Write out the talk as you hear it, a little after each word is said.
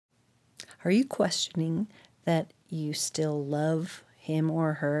Are you questioning that you still love him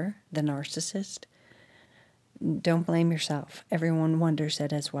or her, the narcissist? Don't blame yourself. Everyone wonders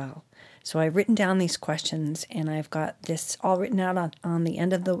it as well. So I've written down these questions, and I've got this all written out on the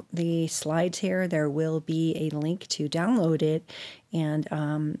end of the slides here. There will be a link to download it and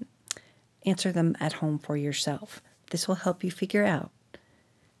answer them at home for yourself. This will help you figure out.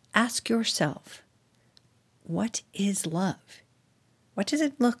 Ask yourself, what is love? What does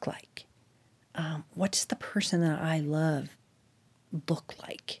it look like? What does the person that I love look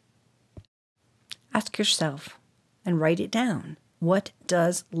like? Ask yourself and write it down. What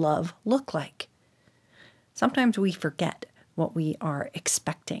does love look like? Sometimes we forget what we are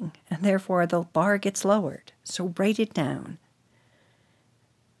expecting, and therefore the bar gets lowered. So write it down.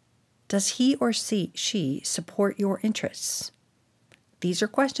 Does he or she support your interests? These are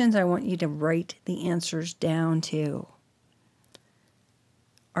questions I want you to write the answers down to.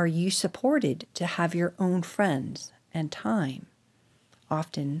 Are you supported to have your own friends and time?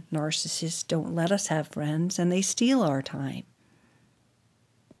 Often, narcissists don't let us have friends, and they steal our time.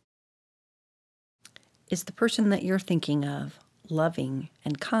 Is the person that you're thinking of loving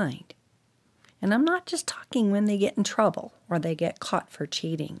and kind? And I'm not just talking when they get in trouble or they get caught for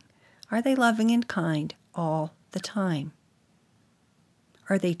cheating. Are they loving and kind all the time?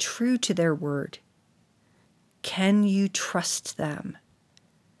 Are they true to their word? Can you trust them?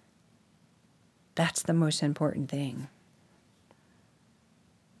 That's the most important thing.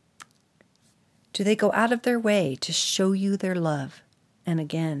 Do they go out of their way to show you their love? And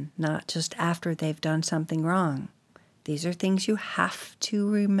again, not just after they've done something wrong. These are things you have to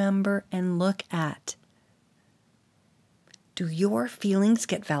remember and look at. Do your feelings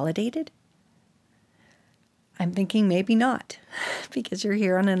get validated? I'm thinking maybe not, because you're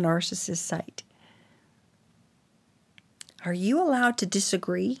here on a narcissist site. Are you allowed to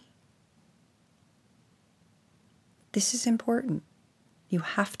disagree? This is important. You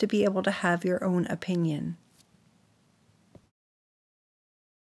have to be able to have your own opinion.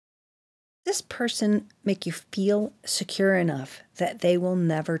 Does this person make you feel secure enough that they will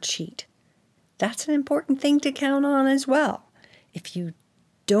never cheat? That's an important thing to count on as well. If you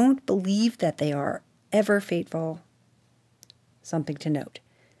don't believe that they are ever faithful, something to note.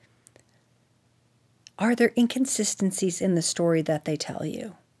 Are there inconsistencies in the story that they tell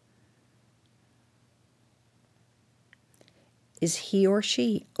you? Is he or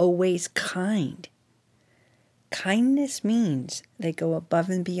she always kind? Kindness means they go above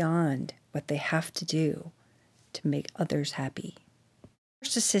and beyond what they have to do to make others happy.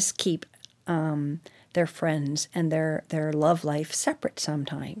 Narcissists keep their friends and their love life separate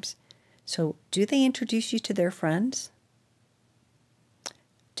sometimes. So do they introduce you to their friends?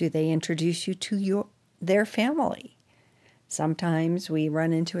 Do they introduce you to their family? Sometimes we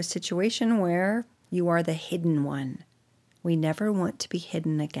run into a situation where you are the hidden one. We never want to be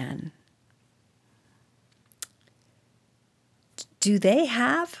hidden again. Do they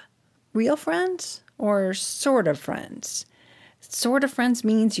have real friends or sort of friends? Sort of friends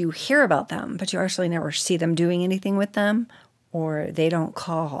means you hear about them, but you actually never see them doing anything with them, or they don't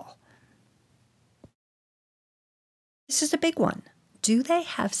call. This is a big one. Do they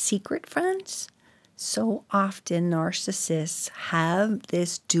have secret friends? So often narcissists have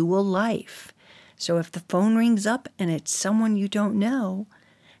this dual life. So if the phone rings up and it's someone you don't know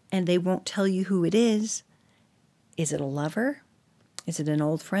and they won't tell you who it is it a lover? Is it an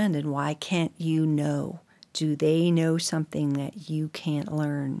old friend? And why can't you know? Do they know something that you can't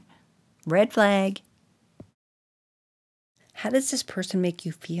learn? Red flag. How does this person make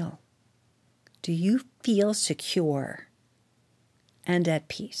you feel? Do you feel secure and at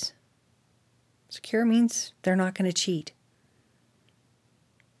peace? Secure means they're not going to cheat.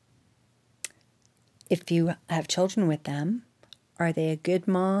 If you have children with them, are they a good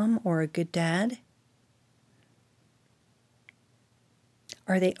mom or a good dad?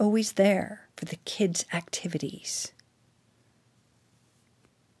 Are they always there for the kids' activities?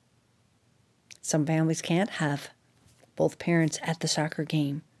 Some families can't have both parents at the soccer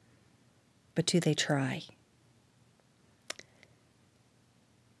game, but do they try?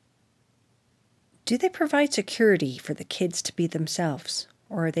 Do they provide security for the kids to be themselves,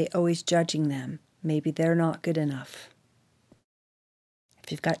 or are they always judging them? Maybe they're not good enough.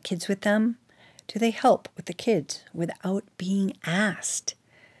 If you've got kids with them, do they help with the kids without being asked?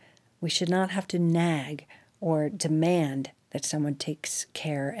 We should not have to nag or demand that someone takes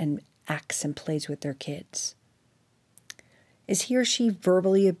care and acts and plays with their kids. Is he or she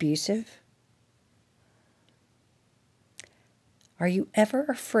verbally abusive? Are you ever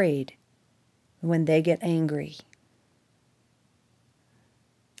afraid when they get angry?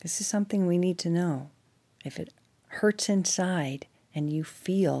 This is something we need to know. If it hurts inside and you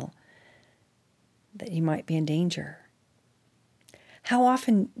feel that you might be in danger. How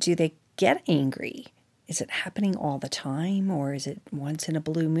often do they get angry? Is it happening all the time, or is it once in a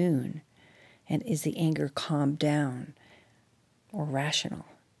blue moon? And is the anger calmed down or rational?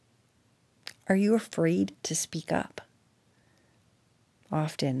 Are you afraid to speak up?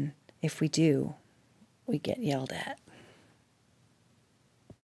 Often, if we do, we get yelled at.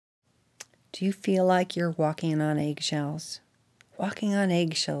 Do you feel like you're walking on eggshells? Walking on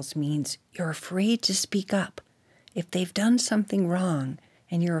eggshells means you're afraid to speak up. If they've done something wrong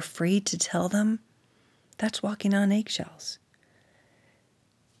and you're afraid to tell them, that's walking on eggshells.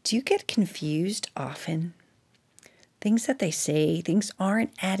 Do you get confused often? Things that they say, things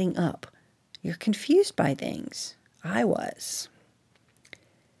aren't adding up. You're confused by things. I was.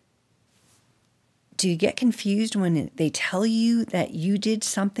 Do you get confused when they tell you that you did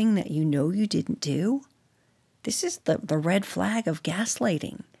something that you know you didn't do? This is the red flag of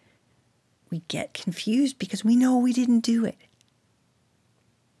gaslighting. We get confused because we know we didn't do it.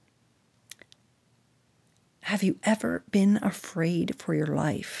 Have you ever been afraid for your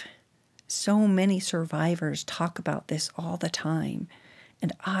life? So many survivors talk about this all the time,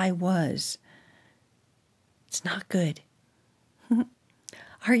 and I was. It's not good.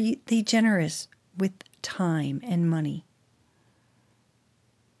 Are they generous with time and money?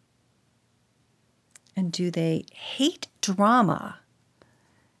 And do they hate drama?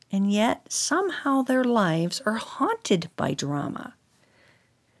 And yet somehow their lives are haunted by drama.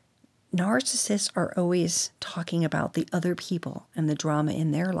 Narcissists are always talking about the other people and the drama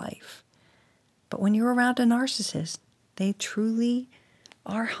in their life. But when you're around a narcissist, they truly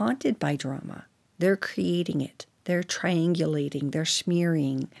are haunted by drama. They're creating it. They're triangulating. They're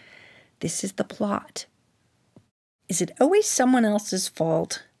smearing. This is the plot. Is it always someone else's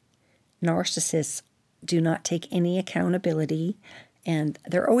fault? Narcissists do not take any accountability, and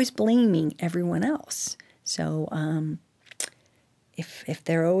they're always blaming everyone else. So if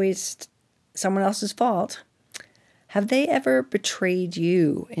they're always someone else's fault, have they ever betrayed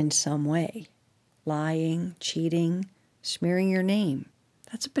you in some way? Lying, cheating, smearing your name.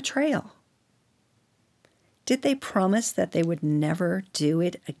 That's a betrayal. Did they promise that they would never do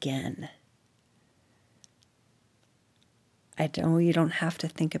it again? I know you don't have to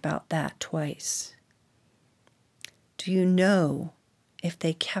think about that twice. Do you know if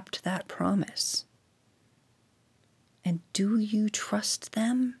they kept that promise? And do you trust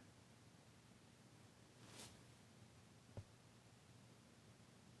them?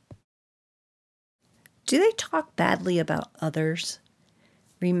 Do they talk badly about others?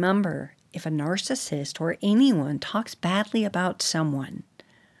 Remember, if a narcissist or anyone talks badly about someone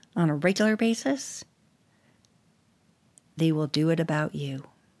on a regular basis, they will do it about you.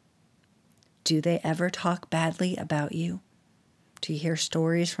 Do they ever talk badly about you? Do you hear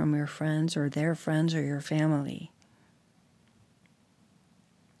stories from your friends or their friends or your family?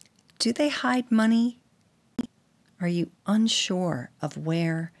 Do they hide money? Are you unsure of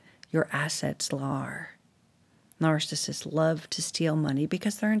where your assets are? Narcissists love to steal money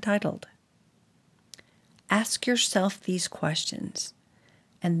because they're entitled. Ask yourself these questions,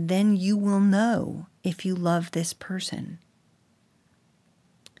 and then you will know if you love this person.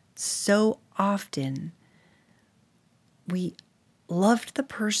 So often, we loved the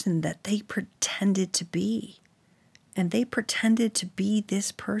person that they pretended to be. And they pretended to be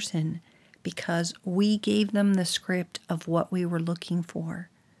this person because we gave them the script of what we were looking for.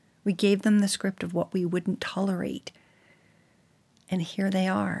 We gave them the script of what we wouldn't tolerate. And here they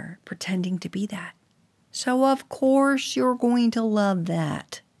are, pretending to be that. So of course you're going to love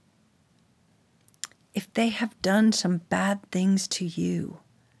that. If they have done some bad things to you,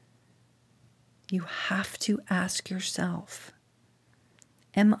 you have to ask yourself,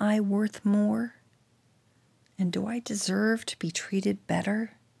 am I worth more? And do I deserve to be treated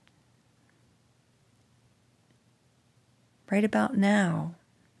better? Right about now,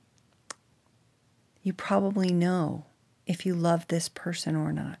 you probably know if you love this person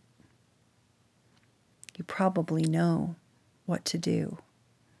or not. You probably know what to do.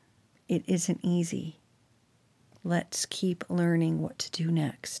 It isn't easy. Let's keep learning what to do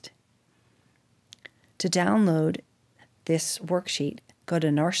next. To download this worksheet, go to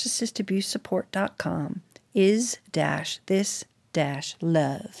narcissistabusesupport.com is-this-love.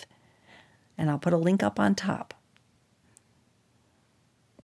 And I'll put a link up on top.